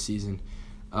injuries this season,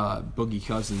 Boogie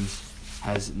Cousins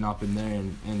has not been there,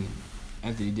 and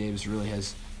Anthony Davis really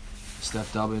has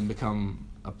stepped up and become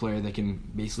a player that can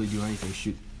basically do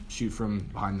anything, shoot from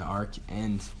behind the arc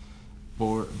and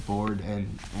board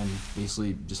and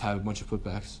basically just have a bunch of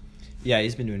putbacks. Yeah,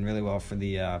 he's been doing really well for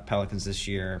the Pelicans this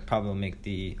year. Probably will make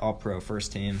the All-Pro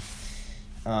first team.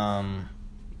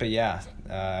 But yeah,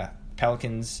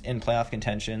 Pelicans in playoff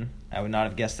contention. I would not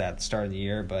have guessed that at the start of the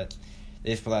year, but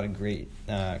they've put out a great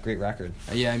record.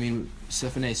 Yeah, I mean,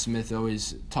 Stephen A. Smith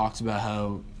always talks about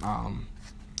how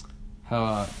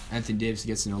Anthony Davis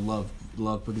gets love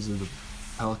because of the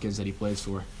Pelicans that he plays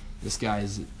for. This guy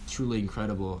is truly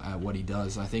incredible at what he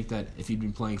does. I think that if he'd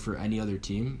been playing for any other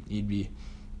team, he'd be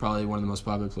probably one of the most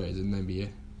popular players in the NBA.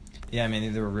 Yeah, I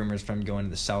mean, there were rumors from him going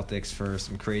to the Celtics for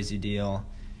some crazy deal.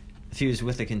 If he was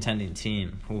with a contending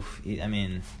team, I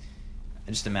mean,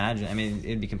 just imagine. I mean,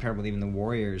 it'd be comparable to even the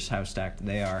Warriors, how stacked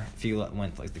they are. If he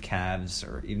went like the Cavs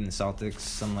or even the Celtics,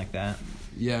 something like that.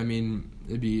 Yeah, I mean,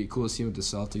 it'd be cool to see him with the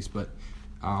Celtics, but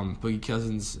Boogie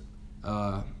Cousins,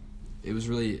 it was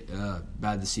really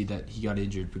bad to see that he got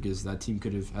injured because that team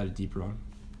could have had a deep run.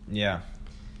 Yeah.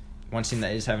 One team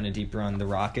that is having a deep run, the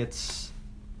Rockets.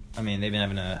 I mean, they've been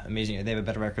having an amazing. They have a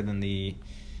better record than the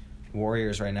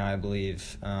Warriors right now, I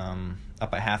believe.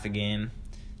 Up by half a game.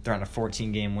 They're on a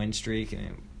 14-game win streak.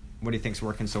 What do you think's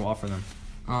working so well for them?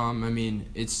 I mean,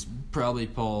 it's probably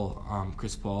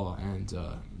Chris Paul, and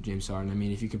James Harden. I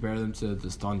mean, if you compare them to the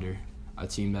Thunder, a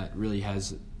team that really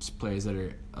has players that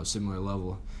are of similar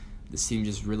level, this team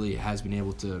just really has been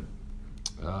able to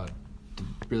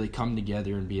really come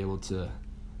together and be able to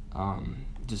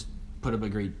just put up a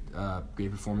great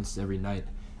performances every night.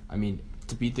 I mean,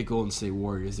 to beat the Golden State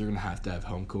Warriors, they're going to have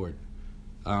home court.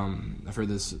 I've heard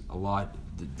this a lot.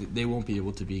 They won't be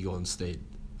able to beat Golden State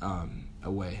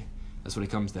away. That's what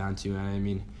it comes down to. And I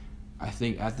mean, I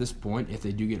think at this point, if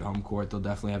they do get home court, they'll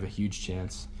definitely have a huge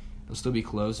chance. It'll still be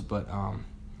close, but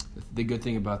the good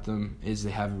thing about them is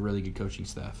they have a really good coaching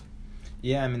staff.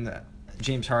 Yeah, I mean,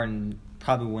 James Harden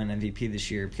probably will win MVP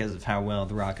this year because of how well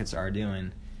the Rockets are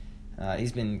doing.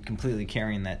 He's been completely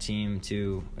carrying that team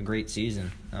to a great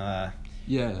season.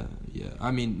 Yeah.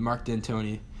 I mean, Mark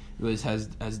D'Antoni really has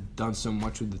done so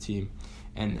much with the team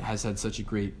and has had such a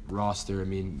great roster. I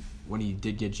mean, when he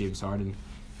did get James Harden,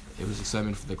 it was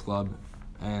excitement for the club.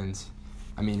 And,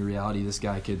 I mean, in reality, this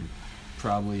guy could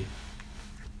probably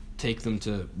take them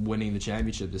to winning the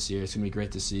championship this year. It's going to be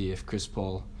great to see if Chris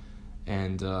Paul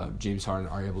and James Harden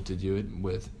are able to do it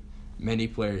with many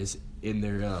players in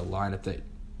their lineup that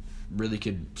really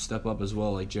could step up as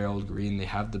well, like Gerald Green. They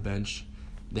have the bench.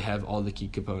 They have all the key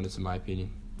components, in my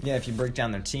opinion. Yeah, if you break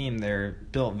down their team, they're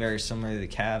built very similar to the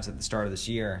Cavs at the start of this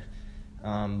year.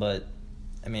 But,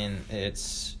 I mean,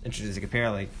 it's interesting to compare,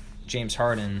 like, James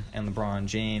Harden and LeBron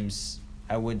James.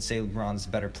 I would say LeBron's a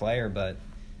better player, but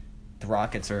the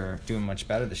Rockets are doing much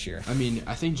better this year. I mean,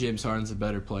 I think James Harden's a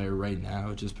better player right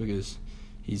now just because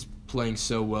he's playing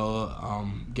so well,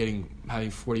 having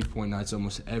 40-point nights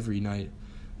almost every night.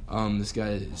 This guy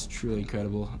is truly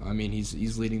incredible. I mean,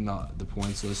 he's leading the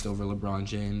points list over LeBron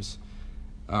James.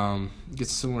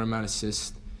 Gets a similar amount of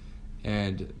assists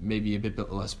and maybe a bit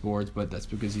less boards, but that's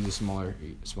because he's a smaller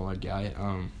guy.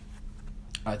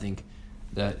 I think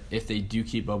that if they do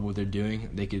keep up what they're doing,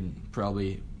 they could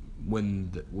probably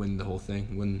win the whole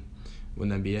thing, win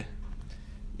the NBA.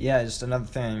 Yeah, just another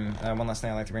thing, one last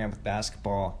thing I'd like to bring up with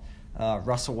basketball.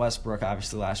 Russell Westbrook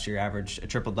obviously last year averaged a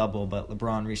triple-double, but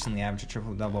LeBron recently averaged a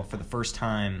triple-double for the first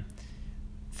time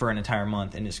for an entire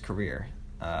month in his career.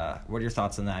 What are your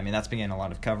thoughts on that? I mean, that's been getting a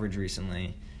lot of coverage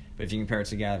recently, but if you compare it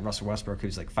to a guy like Russell Westbrook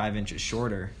who's like 5 inches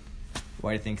shorter,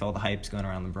 why do you think all the hype's going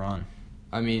around LeBron?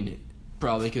 I mean,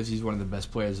 probably because he's one of the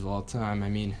best players of all time. I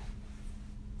mean,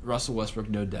 Russell Westbrook,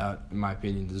 no doubt, in my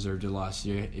opinion, deserved it last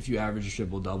year. If you average a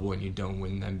triple-double and you don't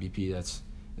win the MVP, that's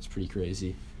pretty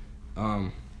crazy.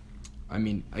 I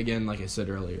mean, again, like I said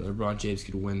earlier, LeBron James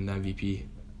could win the MVP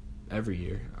every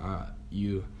year.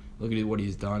 You look at what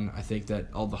he's done. I think that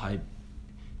all the hype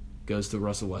goes to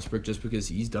Russell Westbrook just because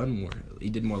he's done more. He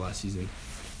did more last season.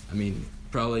 I mean,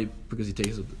 probably because he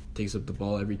takes up the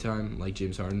ball every time, like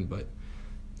James Harden. But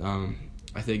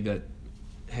I think that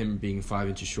him being 5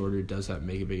 inches shorter does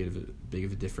make a big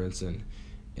of a difference, and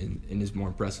is more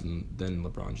impressive than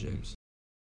LeBron James.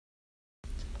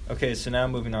 Okay, so now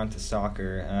moving on to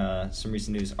soccer. Some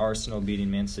recent news: Arsenal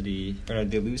beating Man City. Or no,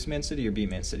 did they lose Man City or beat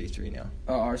Man City 3-0?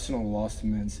 Arsenal lost to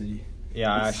Man City.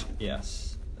 Yeah,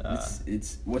 yes.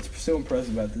 It's what's so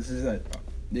impressive about this is that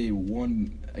they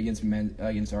won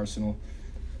against Arsenal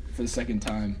for the second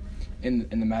time in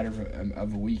the matter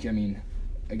of a week. I mean,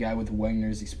 a guy with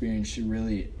Wenger's experience should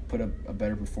really put up a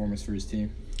better performance for his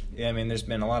team. Yeah, I mean, there's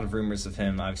been a lot of rumors of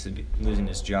him obviously losing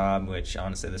his job, which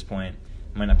honestly at this point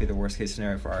might not be the worst case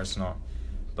scenario for Arsenal.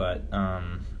 But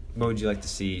what would you like to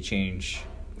see change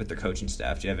with their coaching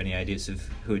staff? Do you have any ideas of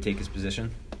who would take his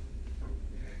position?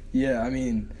 Yeah, I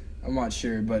mean, I'm not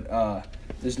sure, but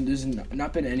there's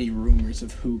not been any rumors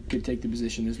of who could take the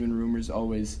position. There's been rumors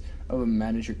always of a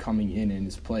manager coming in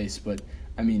his place, but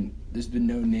I mean, there's been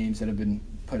no names that have been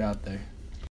put out there.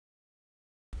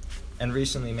 And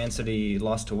recently, Man City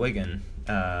lost to Wigan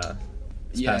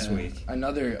this past week.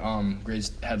 Another great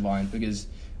headline, because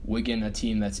Wigan, a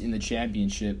team that's in the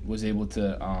championship, was able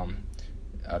to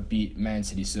beat Man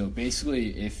City. So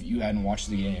basically, if you hadn't watched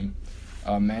the game,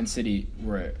 Man City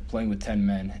were playing with 10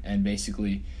 men, and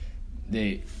basically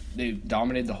they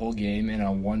dominated the whole game. And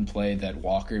on one play that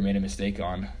Walker made a mistake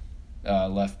on,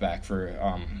 left back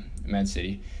for Man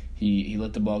City, he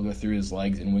let the ball go through his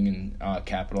legs, and Wigan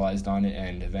capitalized on it,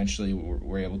 and eventually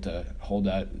were able to hold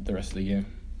out the rest of the game.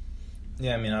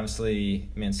 Yeah, I mean, obviously,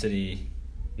 Man City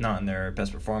not in their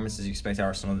best performances. You expect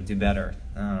Arsenal to do better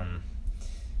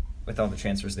with all the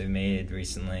transfers they've made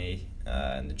recently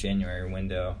in the January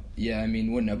window. Yeah, I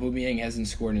mean, when Aubameyang hasn't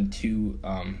scored in 2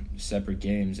 separate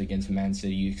games against Man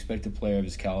City, you expect a player of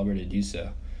his caliber to do so.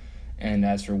 And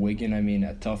as for Wigan, I mean,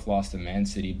 a tough loss to Man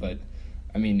City, but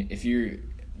I mean,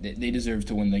 they deserve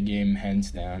to win the game hands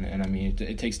down, and I mean,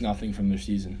 it takes nothing from their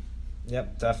season.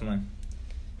 Yep, definitely.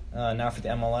 Now for the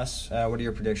MLS, what are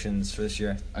your predictions for this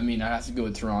year? I mean, I have to go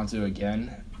with Toronto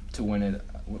again to win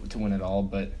it all,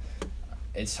 but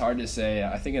it's hard to say.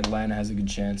 I think Atlanta has a good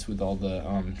chance with all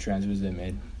the transfers they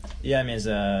made. Yeah, I mean, as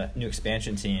a new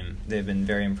expansion team, they've been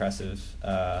very impressive,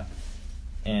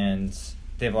 and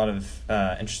they have a lot of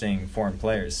interesting foreign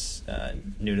players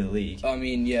new to the league. I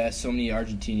mean, yeah, so many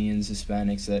Argentinians,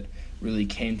 Hispanics that really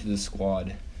came to the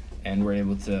squad and were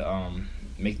able to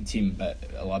make the team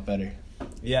a lot better.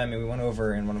 Yeah, I mean, we went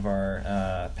over in one of our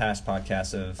past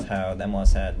podcasts of how the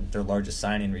MLS had their largest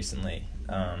signing recently.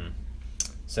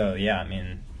 So, yeah, I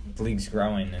mean, the league's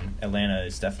growing, and Atlanta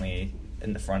is definitely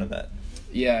in the front of that.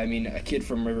 Yeah, I mean, a kid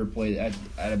from River Plate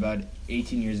at about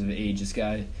 18 years of age, this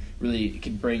guy really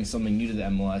could bring something new to the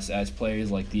MLS, as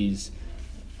players like these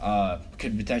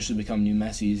could potentially become new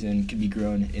Messis and could be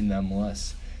grown in the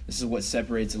MLS. This is what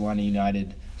separates Atlanta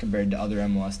United compared to other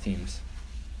MLS teams.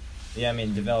 Yeah, I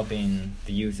mean, developing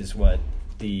the youth is what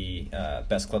the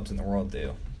best clubs in the world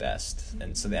do best.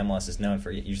 And so the MLS is known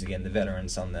for usually getting the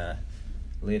veterans on the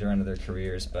later end of their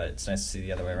careers, but it's nice to see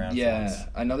the other way around. Yeah,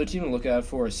 another team to look out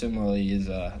for similarly is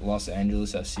Los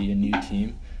Angeles FC, a new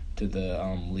team to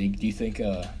the league. Do you think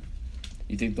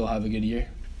they'll have a good year?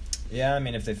 Yeah, I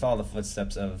mean, if they follow the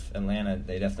footsteps of Atlanta,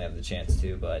 they definitely have the chance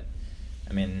to. But,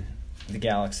 I mean, the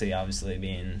Galaxy obviously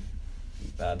being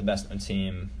the best known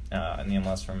team in the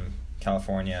MLS from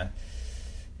California,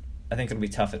 I think it'll be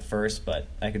tough at first, but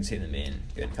I can see them being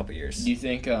good in a couple years. Do you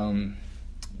think who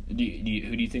do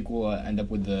you think will end up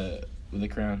with the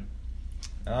crown?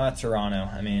 Toronto.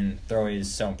 I mean, they're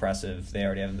always so impressive. They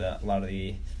already have a lot of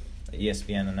the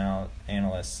ESPN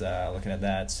analysts looking at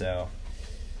that, so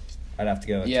I'd have to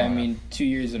go with Toronto. I mean, 2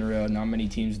 years in a row, not many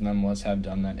teams in the MLS have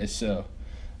done that. If so,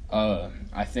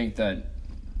 I think that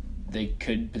they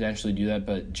could potentially do that,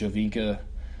 but Jovinka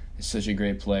is such a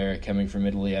great player coming from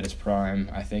Italy at his prime.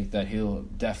 I think that he'll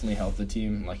definitely help the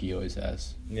team like he always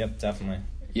has. Yep, definitely.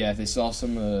 Yeah, if they solve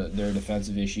some of their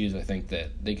defensive issues, I think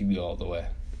that they could go all the way.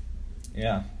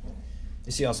 Yeah.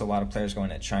 You see also a lot of players going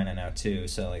to China now too,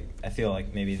 so like I feel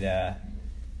like maybe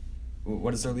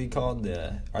what is their league called?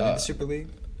 Are they the Super League?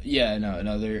 Yeah,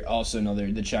 no, they're also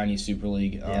the Chinese Super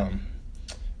League,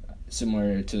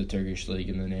 similar to the Turkish league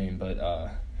in the name, but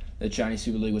the Chinese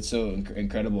Super League, what's so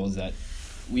incredible is that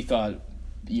we thought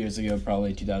years ago,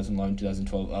 probably 2011,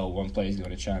 2012, one player is going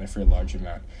to China for a large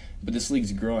amount. But this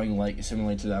league's growing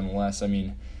similarly to the MLS. I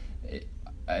mean,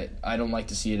 I don't like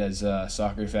to see it as a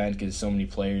soccer fan because so many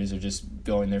players are just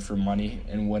going there for money,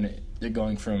 and when they're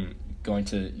going to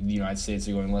the United States,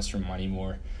 they're going less for money,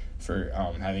 more for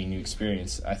having new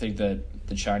experience. I think that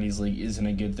the Chinese league isn't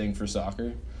a good thing for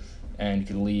soccer, and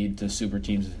could lead to super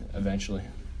teams eventually.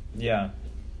 Yeah.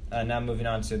 Now moving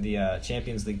on to the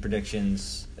Champions League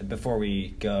predictions. Before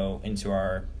we go into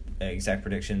our exact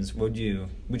predictions, would you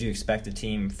expect a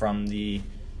team from the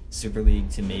Super League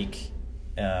to make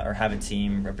or have a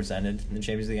team represented in the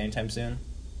Champions League anytime soon?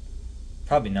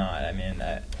 Probably not. I mean,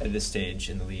 at this stage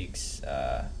in the league's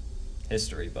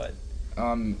history, but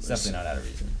it's definitely not out of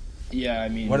reason. Yeah, I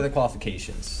mean, what are the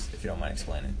qualifications, if you don't mind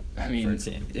explaining? I mean, for a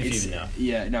team, if you even know.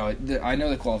 Yeah, no, I know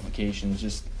the qualifications.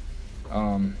 Just,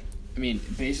 I mean,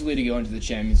 basically to go into the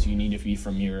Champions, you need to be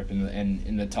from Europe and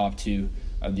in the top two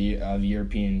of the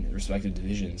European respective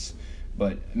divisions.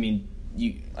 But I mean,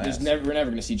 we're never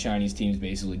going to see Chinese teams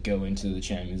basically go into the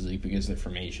Champions League because they're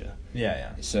from Asia.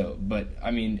 Yeah. So, but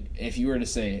I mean, if you were to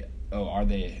say, oh, are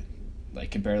they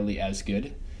like comparatively as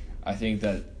good? I think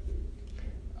that.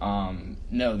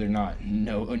 No, they're not.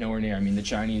 Nowhere near. I mean, the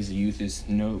Chinese youth is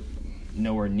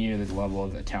nowhere near the level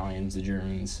of the Italians, the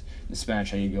Germans, the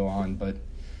Spanish. I could go on, but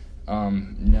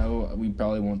no, we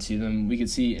probably won't see them. We could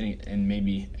see in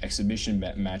maybe exhibition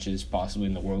matches, possibly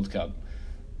in the World Cup,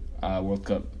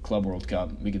 Club World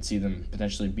Cup. We could see them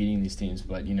potentially beating these teams,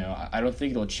 but I don't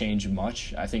think it'll change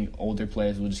much. I think older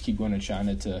players will just keep going to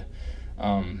China to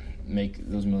make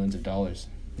those millions of dollars.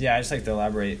 Yeah, I just like to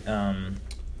elaborate.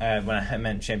 When I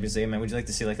meant Champions League, would you like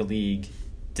to see like a league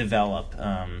develop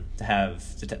to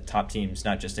have the top teams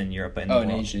not just in Europe but in the world?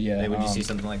 In Asia, yeah. Would you see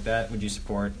something like that? Would you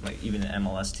support like even an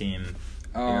MLS team?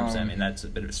 I mean, that's a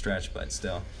bit of a stretch, but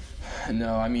still.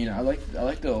 No, I mean, I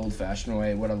like the old-fashioned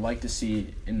way. What I'd like to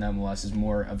see in the MLS is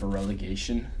more of a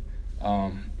relegation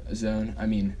zone. I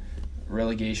mean,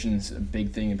 relegation's a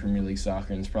big thing in Premier League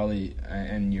soccer, and it's probably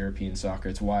in European soccer.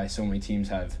 It's why so many teams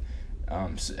have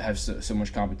so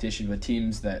much competition. But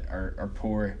teams that are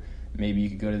poor, maybe you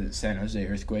could go to the San Jose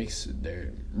Earthquakes.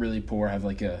 They're really poor, have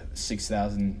like a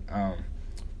 6,000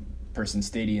 person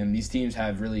stadium. These teams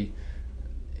have really,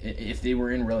 if they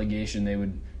were in relegation, they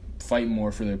would fight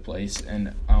more for their place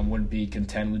and wouldn't be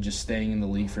content with just staying in the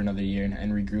league for another year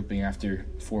and regrouping after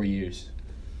 4 years.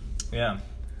 Yeah.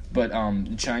 But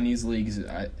the Chinese leagues,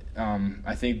 I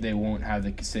think they won't have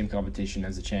the same competition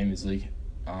as the Champions League,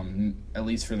 at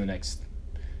least for the next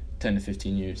 10 to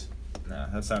 15 years. No,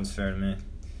 that sounds fair to me.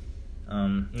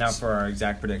 Now for our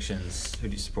exact predictions, who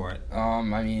do you support? I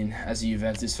mean, as a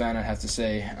Juventus fan, I'd have to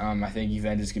say I think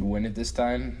Juventus could win it this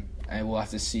time. And we'll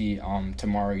have to see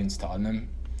tomorrow against Tottenham.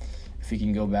 If we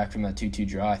can go back from that 2-2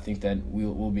 draw, I think that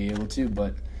we'll be able to.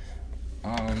 But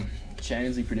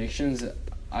Champions League predictions,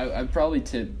 I'd probably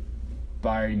tip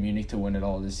Bayern Munich to win it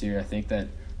all this year. I think that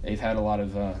they've had a lot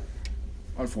of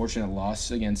unfortunate loss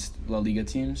against La Liga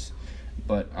teams.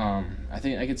 But I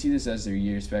think I could see this as their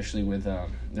year, especially with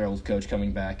their old coach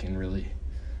coming back and really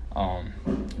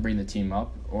bring the team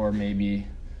up. Or maybe,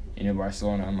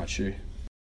 Barcelona, I'm not sure.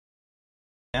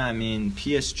 Yeah, I mean,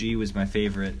 PSG was my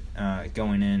favorite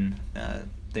going in.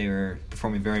 They were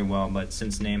performing very well, but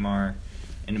since Neymar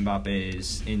and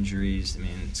Mbappe's injuries, I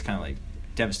mean, it's kind of like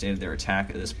devastated their attack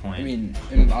at this point. I mean,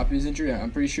 Mbappe's injury,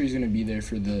 I'm pretty sure he's going to be there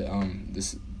for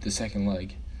the second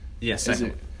leg. Yeah,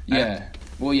 second.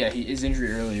 His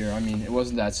injury earlier, I mean, it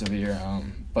wasn't that severe.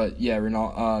 But yeah,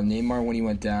 Neymar, when he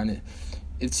went down,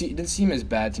 it didn't seem as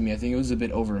bad to me. I think it was a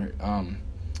bit overhyped,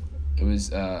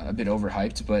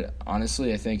 but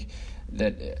honestly, I think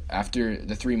that after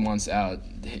the 3 months out,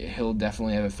 he'll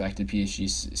definitely have affected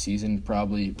PSG's season,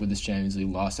 probably with this Champions League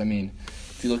loss. I mean,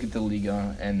 if you look at the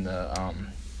Liga and the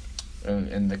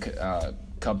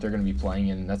cup they're going to be playing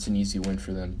in, that's an easy win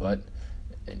for them. But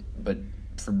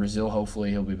for Brazil, hopefully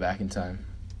he'll be back in time.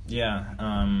 Yeah,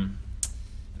 I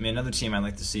mean, another team I'd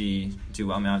like to see do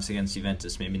well, I mean, obviously against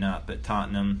Juventus, maybe not, but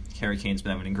Tottenham. Harry Kane's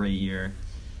been having a great year.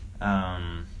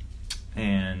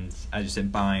 And I just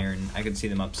said Bayern. I could see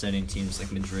them upsetting teams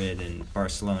like Madrid and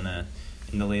Barcelona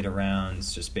in the later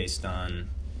rounds just based on,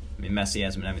 I mean, Messi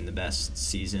hasn't been having the best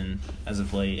season as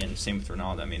of late, and same with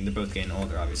Ronaldo. I mean, they're both getting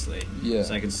older, obviously. Yeah.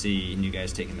 So I could see new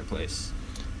guys taking their place.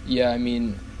 Yeah, I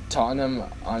mean, Tottenham,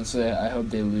 honestly, I hope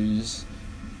they lose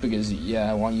because,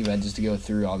 I want Juventus to go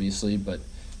through, obviously, but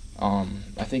I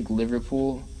think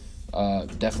Liverpool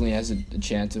definitely has a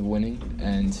chance of winning,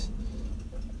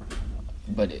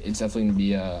 but it's definitely going to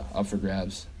be up for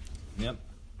grabs. Yep.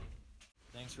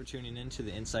 Thanks for tuning in to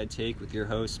the Inside Take with your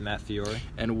host, Matt Fiore.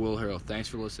 And Will Hurl. Thanks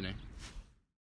for listening.